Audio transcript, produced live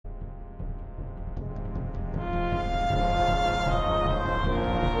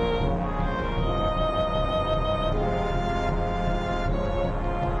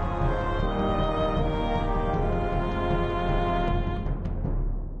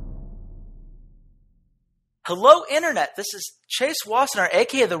Hello, Internet. This is Chase Wassenaar,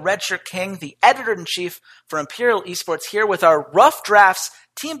 aka the Redshirt King, the editor-in-chief for Imperial Esports, here with our Rough Drafts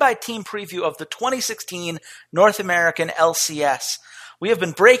team-by-team preview of the 2016 North American LCS. We have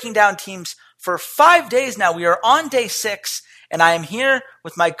been breaking down teams for 5 days now. We are on day 6, and I am here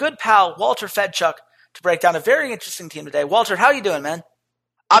with my good pal, Walter Fedchuk, to break down a very interesting team today. Walter, how are you doing, man?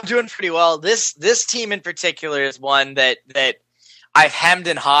 I'm doing pretty well. This team in particular is one that I've hemmed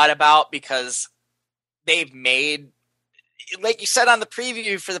and hawed about because they've made, like you said on the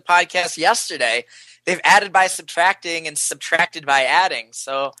preview for the podcast yesterday, they've added by subtracting and subtracted by adding.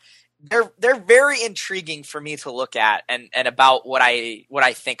 So they're very intriguing for me to look at and about what I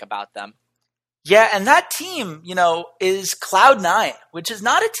think about them. Yeah, and that team, is Cloud9, which is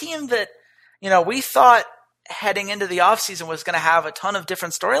not a team that, we thought heading into the offseason was going to have a ton of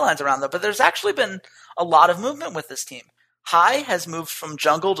different storylines around them, but there's actually been a lot of movement with this team. Hai has moved from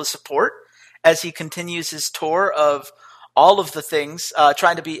jungle to support as he continues his tour of all of the things,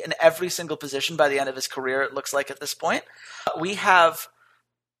 trying to be in every single position by the end of his career, it looks like at this point. We have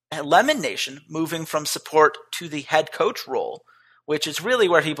Lemon Nation moving from support to the head coach role, which is really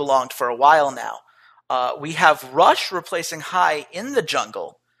where he belonged for a while now. We have Rush replacing Hai in the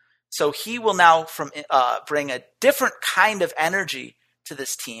jungle, so he will now bring a different kind of energy to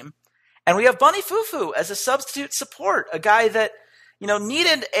this team. And we have Bunny Fufu as a substitute support, a guy that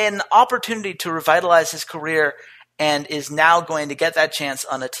needed an opportunity to revitalize his career and is now going to get that chance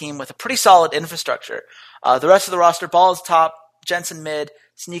on a team with a pretty solid infrastructure. The rest of the roster, Ball is top, Jensen mid,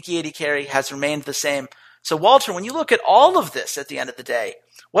 Sneaky 80 carry has remained the same. So Walter, when you look at all of this at the end of the day,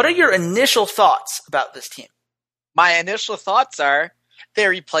 what are your initial thoughts about this team? My initial thoughts are they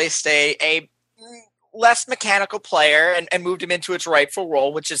replaced a less mechanical player and moved him into its rightful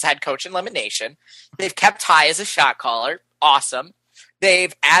role, which is head coach in Lemon Nation. They've kept Hai as a shot caller. Awesome.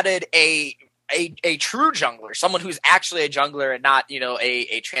 They've added a true jungler, someone who's actually a jungler and not,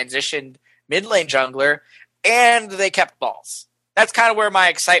 a transitioned mid lane jungler, and they kept Balls. That's kind of where my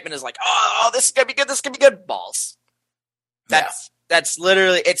excitement is like, oh, this is going to be good, this is going to be good, Balls. That's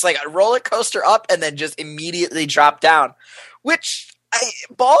literally, it's like a roller coaster up and then just immediately drop down, which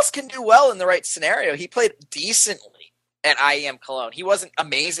Balls can do well in the right scenario. He played decently at IEM Cologne. He wasn't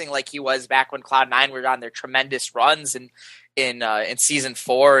amazing like he was back when Cloud9 were on their tremendous runs in season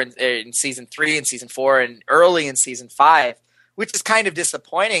 4 and in season 3 and season 4 and early in season 5, which is kind of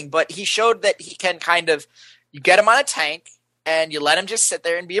disappointing. But he showed that he can you get him on a tank and you let him just sit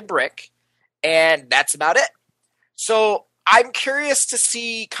there and be a brick, and that's about it. So I'm curious to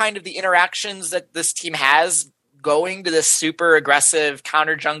see kind of the interactions that this team has going to this super aggressive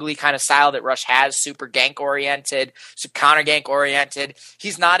counter jungly kind of style that Rush has, super gank oriented, super counter gank oriented.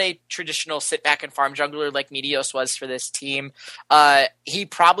 He's not a traditional sit back and farm jungler like Meteos was for this team. He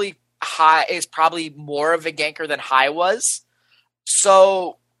is probably more of a ganker than Hai was.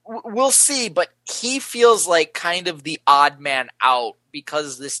 So we'll see, but he feels like kind of the odd man out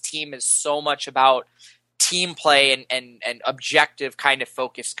because this team is so much about team play and objective kind of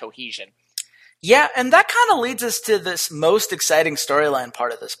focused cohesion. Yeah, and that kind of leads us to this most exciting storyline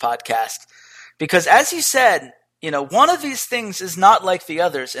part of this podcast. Because as you said, one of these things is not like the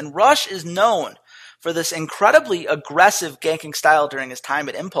others, and Rush is known for this incredibly aggressive ganking style during his time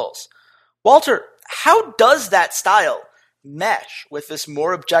at Impulse. Walter, how does that style mesh with this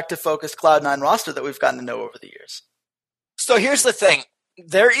more objective-focused Cloud9 roster that we've gotten to know over the years? So here's the thing.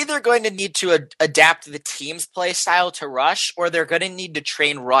 They're either going to need to adapt the team's play style to Rush, or they're going to need to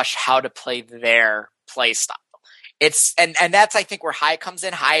train Rush how to play their play style. And that's, I think, where Hai comes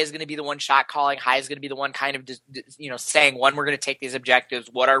in. Hai is going to be the one shot calling. Hai is going to be the one kind of, saying when we're going to take these objectives,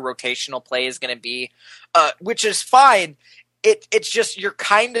 what our rotational play is going to be, which is fine. It's just you're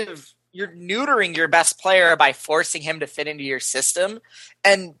neutering your best player by forcing him to fit into your system.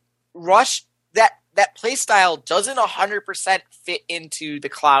 And Rush, that play style doesn't 100% fit into the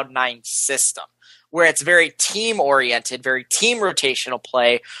Cloud9 system, where it's very team-oriented, very team rotational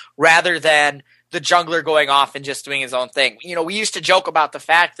play, rather than the jungler going off and just doing his own thing. We used to joke about the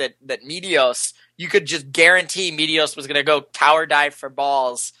fact that Meteos, you could just guarantee Meteos was going to go tower dive for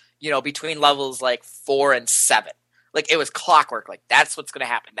Balls, between levels like 4 and 7. Like, it was clockwork. Like, that's what's going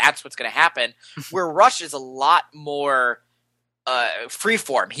to happen. That's what's going to happen. Where Rush is a lot more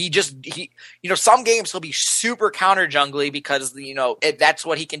freeform. He some games he'll be super counter jungly because that's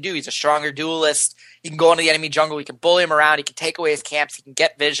what he can do. He's a stronger duelist. He can go into the enemy jungle. He can bully him around. He can take away his camps. He can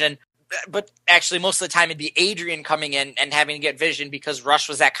get vision. But actually, most of the time it'd be Adrian coming in and having to get vision because Rush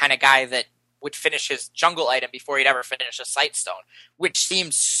was that kind of guy that would finish his jungle item before he'd ever finish a Sightstone, which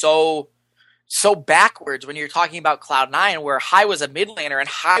seems so so backwards when you're talking about Cloud9, where High was a mid laner and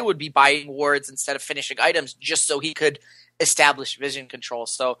High would be buying wards instead of finishing items just so he could establish vision control.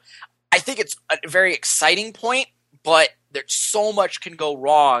 So I think it's a very exciting point, but there's so much can go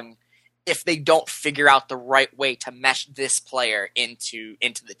wrong if they don't figure out the right way to mesh this player into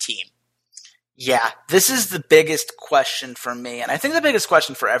the team. Yeah, this is the biggest question for me, and I think the biggest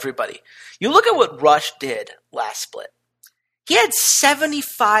question for everybody. You look at what Rush did last split. He had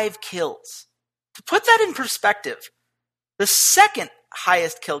 75 kills. To put that in perspective, the second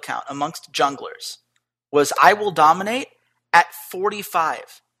highest kill count amongst junglers was I Will Dominate at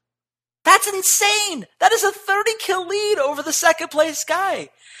 45. That's insane! That is a 30 kill lead over the second place guy.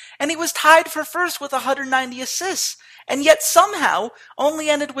 And he was tied for first with 190 assists, and yet somehow only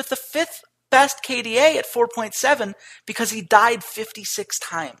ended with the fifth best KDA at 4.7 because he died 56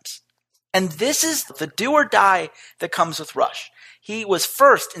 times. And this is the do or die that comes with Rush. He was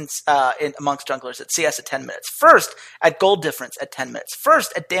first in amongst junglers at CS at 10 minutes, first at gold difference at 10 minutes,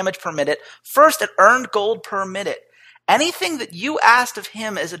 first at damage per minute, first at earned gold per minute. Anything that you asked of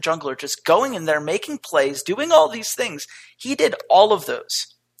him as a jungler, just going in there, making plays, doing all these things, he did all of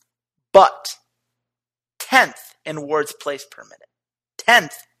those. But 10th in wards placed per minute,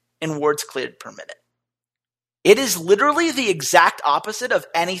 10th in wards cleared per minute. It is literally the exact opposite of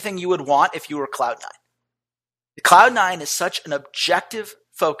anything you would want if you were Cloud9. Cloud9 is such an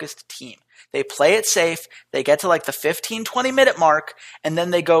objective-focused team. They play it safe, they get to like the 15, 20-minute mark, and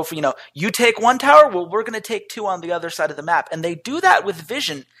then they go for, you take one tower, well, we're going to take two on the other side of the map. And they do that with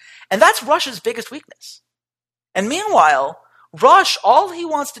vision, and that's Rush's biggest weakness. And meanwhile, Rush, all he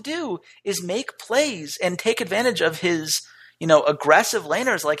wants to do is make plays and take advantage of his, aggressive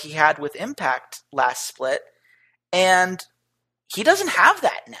laners like he had with Impact last split. And he doesn't have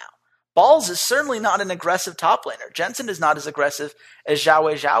that now. Balls is certainly not an aggressive top laner. Jensen is not as aggressive as Zhao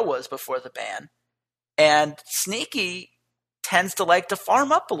Weizhao was before the ban. And Sneaky tends to like to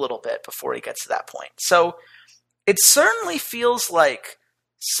farm up a little bit before he gets to that point. So it certainly feels like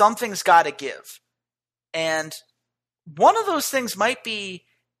something's got to give. And one of those things might be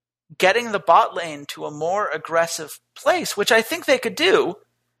getting the bot lane to a more aggressive place, which I think they could do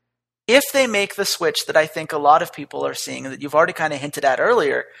if they make the switch that I think a lot of people are seeing and that you've already kind of hinted at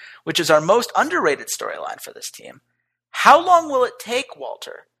earlier, which is our most underrated storyline for this team. How long will it take,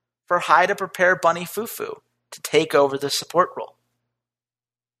 Walter, for High to prepare Bunny Fufu to take over the support role?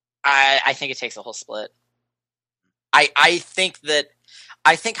 I think it takes a whole split. I think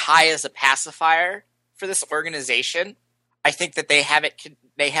High is a pacifier for this organization. I think that they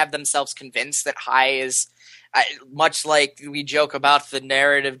have themselves convinced that High is much like we joke about the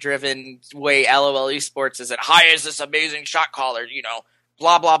narrative-driven way LOL Esports is that High is this amazing shot caller,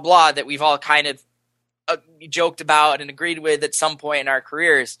 blah, blah, blah, that we've all kind of joked about and agreed with at some point in our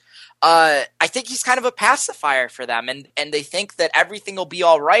careers. I think he's kind of a pacifier for them, and they think that everything will be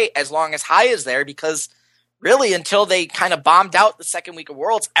all right as long as High is there, because really until they kind of bombed out the second week of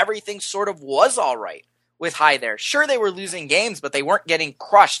Worlds, everything sort of was all right with High there. Sure, they were losing games, but they weren't getting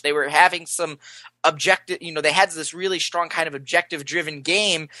crushed. They were having some objective, they had this really strong kind of objective-driven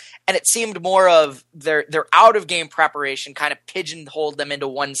game, and it seemed more of their out-of-game preparation kind of pigeonholed them into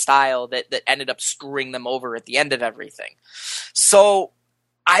one style that ended up screwing them over at the end of everything. So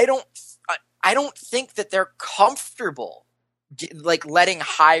I don't think that they're comfortable like letting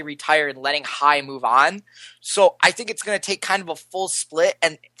High retire and letting High move on. So I think it's going to take kind of a full split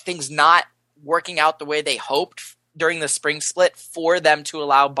and things not working out the way they hoped during the spring split for them to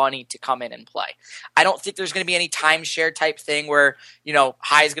allow Bunny to come in and play. I don't think there's going to be any timeshare type thing where,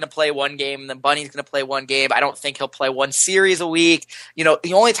 High is going to play one game and then Bunny's going to play one game. I don't think he'll play one series a week.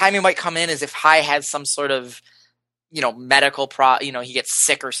 The only time he might come in is if High has some sort of, medical he gets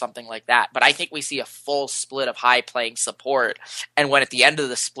sick or something like that. But I think we see a full split of High playing support. And when at the end of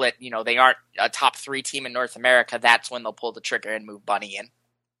the split, they aren't a top 3 team in North America, that's when they'll pull the trigger and move Bunny in.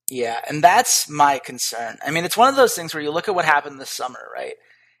 Yeah, and that's my concern. I mean, it's one of those things where you look at what happened this summer, right?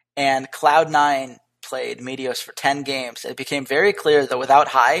 And Cloud9 played Meteos for 10 games. It became very clear that without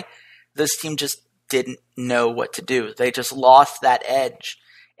High, this team just didn't know what to do. They just lost that edge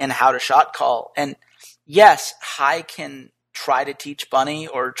in how to shot call. And yes, High can try to teach Bunny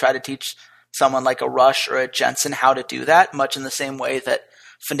or try to teach someone like a Rush or a Jensen how to do that, much in the same way that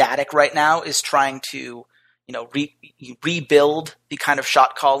Fnatic right now is trying to rebuild the kind of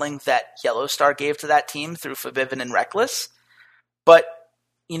shot calling that Yellowstar gave to that team through Forbidden and Reckless. But,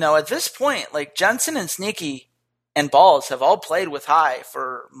 at this point, like Jensen and Sneaky and Balls have all played with High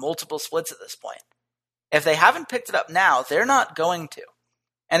for multiple splits at this point. If they haven't picked it up now, they're not going to.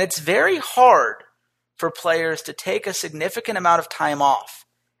 And it's very hard for players to take a significant amount of time off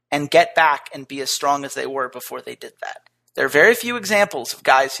and get back and be as strong as they were before they did that. There are very few examples of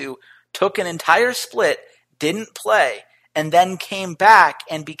guys who took an entire split, didn't play, and then came back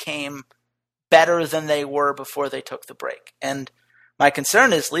and became better than they were before they took the break. And my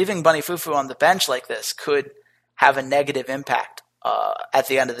concern is leaving Bunny Fufu on the bench like this could have a negative impact at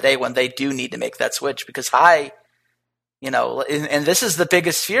the end of the day when they do need to make that switch, because High, and this is the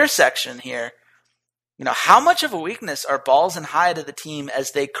biggest fear section here, how much of a weakness are Balls and High to the team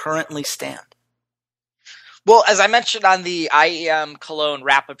as they currently stand? Well, as I mentioned on the IEM Cologne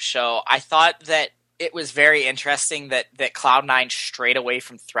wrap-up show, I thought that it was very interesting that Cloud9 strayed away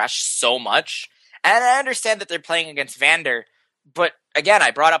from Thresh so much. And I understand that they're playing against Vander, but again, I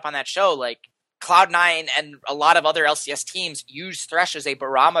brought up on that show, Cloud9 and a lot of other LCS teams use Thresh as a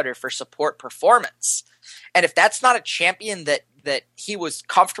barometer for support performance. And if that's not a champion that he was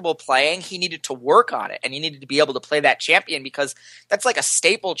comfortable playing, he needed to work on it, and he needed to be able to play that champion, because that's like a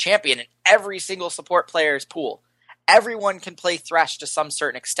staple champion in every single support player's pool. Everyone can play Thresh to some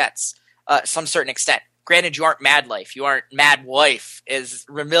certain extent. Granted, you aren't Mad Life, you aren't Mad Wife, as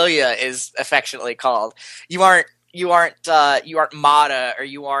Remilia is affectionately called. You aren't Mata, or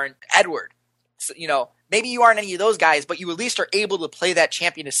you aren't Edward. So, maybe you aren't any of those guys, but you at least are able to play that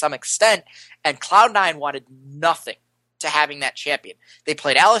champion to some extent. And Cloud9 wanted nothing to having that champion. They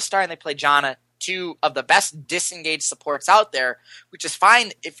played Alistar and they played Janna, two of the best disengaged supports out there, which is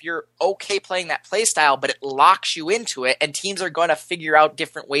fine if you're okay playing that playstyle, but it locks you into it, and teams are going to figure out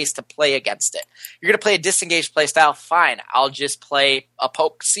different ways to play against it. You're going to play a disengaged playstyle, fine. I'll just play a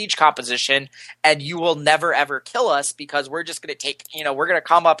poke siege composition, and you will never ever kill us, because we're just going to we're going to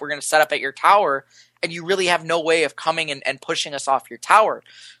come up, we're going to set up at your tower, and you really have no way of coming and pushing us off your tower.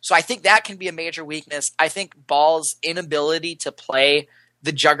 So I think that can be a major weakness. I think Ball's inability to play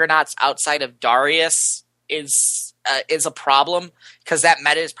the juggernauts outside of Darius is a problem, because that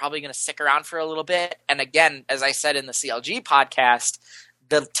meta is probably going to stick around for a little bit. And again, as I said in the CLG podcast,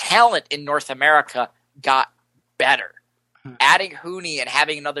 the talent in North America got better. Adding Huni and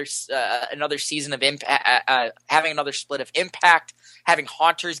having another season of impact, having another split of impact, having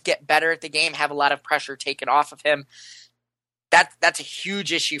Haunters get better at the game, have a lot of pressure taken off of him. That's a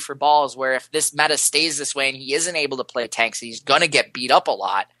huge issue for Balls, where if this meta stays this way and he isn't able to play tanks, he's going to get beat up a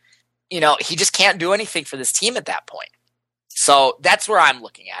lot. He just can't do anything for this team at that point. So that's where I'm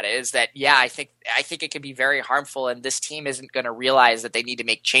looking at it, is that, I think it can be very harmful, and this team isn't going to realize that they need to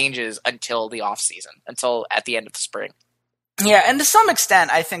make changes until the off season, until at the end of the spring. Yeah, and to some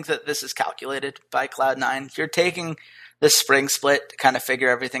extent, I think that this is calculated by Cloud9. You're taking the spring split to kind of figure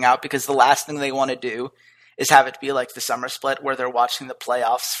everything out, because the last thing they want to do is have it be like the summer split where they're watching the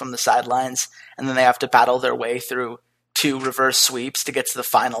playoffs from the sidelines, and then they have to battle their way through 2 reverse sweeps to get to the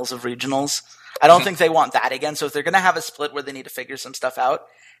finals of regionals. I don't think they want that again. So if they're going to have a split where they need to figure some stuff out,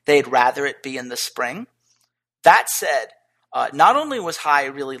 they'd rather it be in the spring. That said, not only was High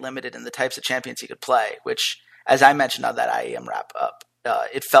really limited in the types of champions he could play, which, as I mentioned on that IEM wrap up,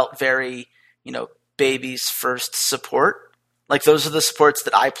 it felt very, baby's first support. Like, those are the supports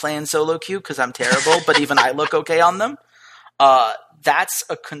that I play in solo queue because I'm terrible, but even I look okay on them. That's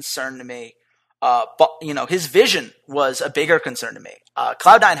a concern to me. But, his vision was a bigger concern to me.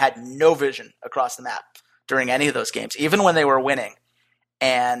 Cloud9 had no vision across the map during any of those games, even when they were winning.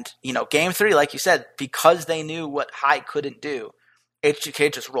 And, game 3, like you said, because they knew what High couldn't do,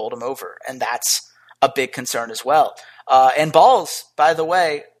 HGK just rolled him over. And that's a big concern as well. And Balls, by the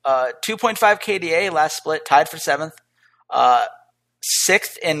way, 2.5 KDA last split, tied for 7th.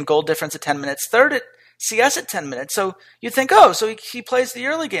 6th in gold difference at 10 minutes, 3rd at CS at 10 minutes. So you think, so he plays the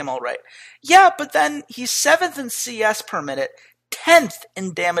early game all right. Yeah, but then he's 7th in CS per minute, 10th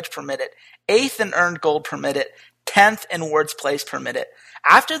in damage per minute, 8th in earned gold per minute, 10th in wards placed per minute.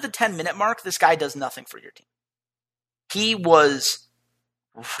 After the 10-minute mark, this guy does nothing for your team. He was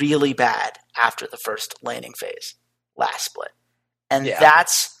really bad after the first laning phase last split. And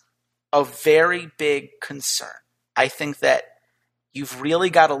that's a very big concern. I think that you've really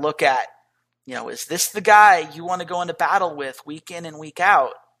got to look at, is this the guy you want to go into battle with week in and week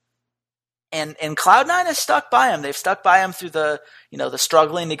out? And Cloud9 has stuck by him. They've stuck by him through the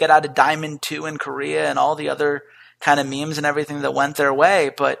struggling to get out of Diamond 2 in Korea and all the other kind of memes and everything that went their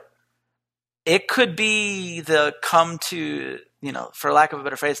way. But it could be the come to, for lack of a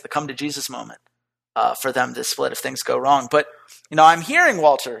better phrase, the come to Jesus moment for them this split if things go wrong. But, I'm hearing,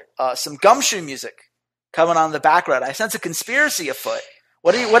 Walter, some gumshoe music coming on in the background. I sense a conspiracy afoot.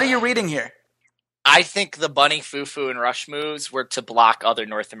 What are you reading here? I think the Bunny, Fufu, and Rush moves were to block other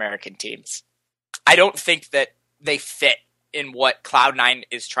North American teams. I don't think that they fit in what Cloud9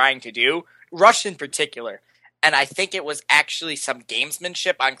 is trying to do. Rush in particular. And I think it was actually some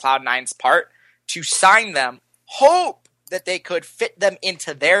gamesmanship on Cloud9's part to sign them, hope that they could fit them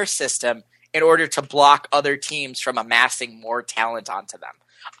into their system in order to block other teams from amassing more talent onto them.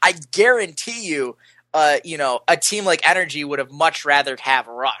 I guarantee you, a team like Energy would have much rather have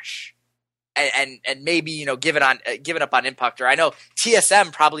Rush and maybe, given up on Impactor. I know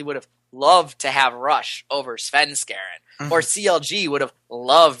TSM probably would have loved to have Rush over Svenskeren, or CLG would have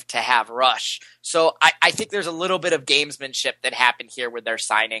loved to have Rush. So I think there's a little bit of gamesmanship that happened here with their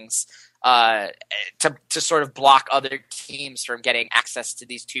signings to sort of block other teams from getting access to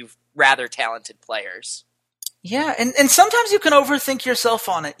these two rather talented players. Yeah, and sometimes you can overthink yourself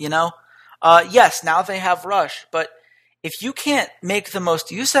on it, Yes, now they have Rush, but if you can't make the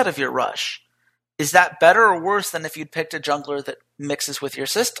most use out of your Rush, is that better or worse than if you'd picked a jungler that mixes with your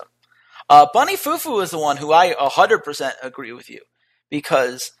system? Bunny Fufu is the one who I 100% agree with you,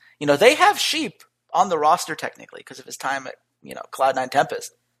 because, they have Sheep on the roster technically because of his time at, Cloud9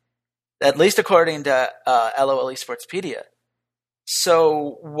 Tempest, at least according to LOL Esportspedia.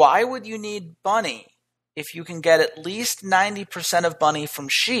 So why would you need Bunny if you can get at least 90% of Bunny from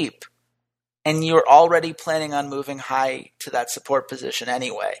Sheep and you're already planning on moving high to that support position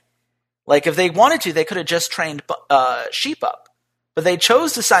anyway? Like, if they wanted to, they could have just trained Sheep up. But they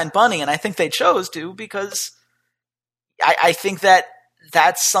chose to sign Bunny, and I think they chose to because I think that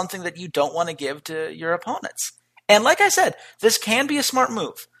that's something that you don't want to give to your opponents. And like I said, this can be a smart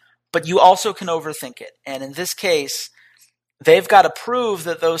move, but you also can overthink it. And in this case, they've got to prove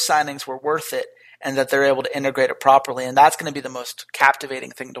that those signings were worth it and that they're able to integrate it properly. And that's going to be the most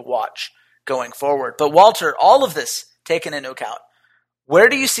captivating thing to watch going forward. But Walter, all of this taken into account, where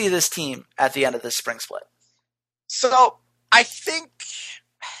do you see this team at the end of this spring split? So I think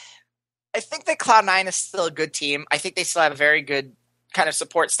that Cloud9 is still a good team. I think they still have a very good kind of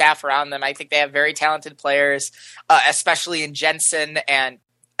support staff around them. I think they have very talented players, especially in Jensen. And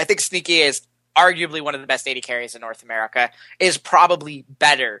I think Sneaky is arguably one of the best AD carries in North America, is probably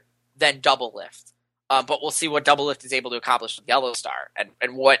better than Doublelift. But we'll see what Doublelift is able to accomplish with Yellow Star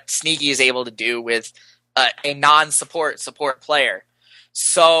and what Sneaky is able to do with a non-support player.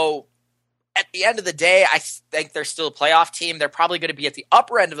 So at the end of the day, I think they're still a playoff team. They're probably going to be at the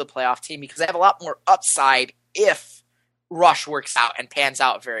upper end of the playoff team because they have a lot more upside if Rush works out and pans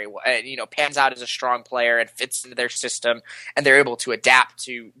out very well. Pans out as a strong player and fits into their system, and they're able to adapt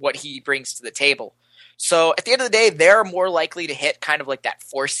to what he brings to the table. So at the end of the day, they're more likely to hit kind of like that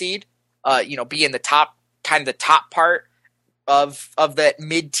 4 seed, be in the top part of that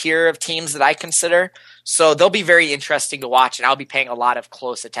mid tier of teams that I consider. So they'll be very interesting to watch, and I'll be paying a lot of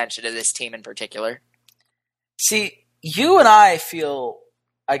close attention to this team in particular. See, you and I feel,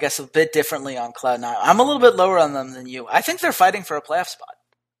 I guess, a bit differently on Cloud9. I'm a little bit lower on them than you. I think they're fighting for a playoff spot.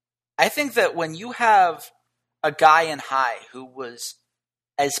 I think that when you have a guy in high who was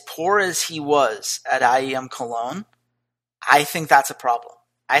as poor as he was at IEM Cologne, I think that's a problem.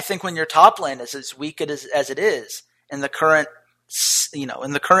 I think when your top lane is as weak as it is in the current,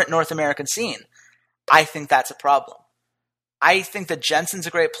 North American scene, I think that's a problem. I think that Jensen's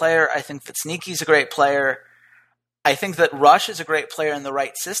a great player. I think that Sneaky's a great player. I think that Rush is a great player in the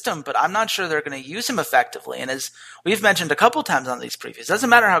right system, but I'm not sure they're going to use him effectively. And as we've mentioned a couple times on these previews, it doesn't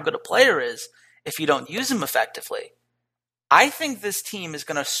matter how good a player is if you don't use him effectively. I think this team is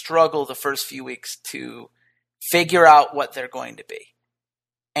going to struggle the first few weeks to figure out what they're going to be.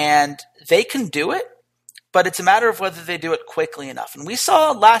 And they can do it, but it's a matter of whether they do it quickly enough. And we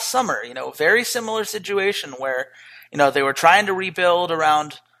saw last summer, a very similar situation where, they were trying to rebuild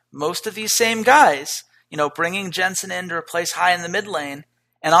around most of these same guys, bringing Jensen in to replace High in the mid lane.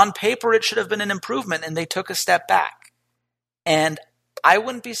 And on paper, it should have been an improvement, and they took a step back. And I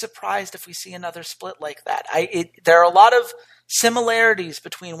wouldn't be surprised if we see another split like that. There are a lot of similarities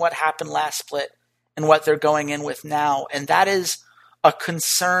between what happened last split and what they're going in with now, and that is a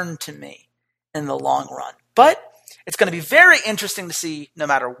concern to me in the long run. But it's going to be very interesting to see no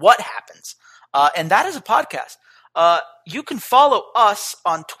matter what happens. And that is a podcast. You can follow us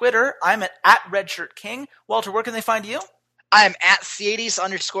on Twitter. I'm at RedshirtKing. Walter, where can they find you? I'm at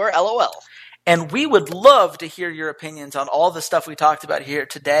Ciades_LOL. And we would love to hear your opinions on all the stuff we talked about here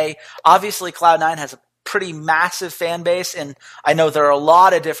today. Obviously, Cloud9 has a pretty massive fan base, and I know there are a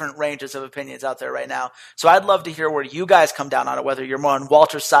lot of different ranges of opinions out there right now. So I'd love to hear where you guys come down on it, whether you're more on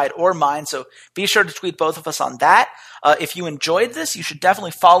Walter's side or mine. So be sure to tweet both of us on that. If you enjoyed this, you should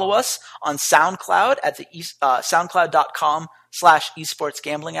definitely follow us on SoundCloud at the soundcloud.com/esports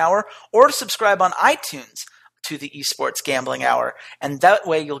gambling hour, or to subscribe on iTunes to the Esports Gambling Hour. And that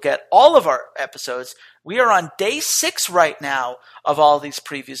way you'll get all of our episodes. We are on day 6 right now of all these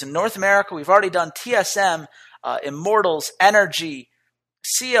previews. In North America, we've already done TSM. Immortals, Energy,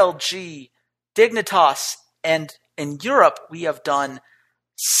 CLG, Dignitas, and in Europe, we have done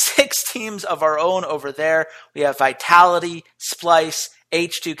 6 teams of our own over there. We have Vitality, Splice,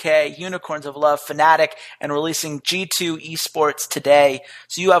 H2K, Unicorns of Love, Fnatic, and releasing G2 Esports today.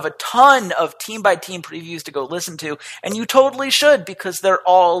 So you have a ton of team-by-team previews to go listen to, and you totally should because they're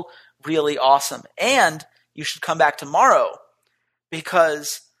all really awesome. And you should come back tomorrow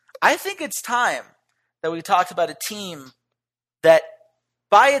because I think it's time that we talked about a team that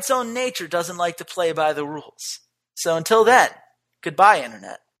by its own nature doesn't like to play by the rules. So until then, goodbye,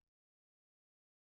 Internet.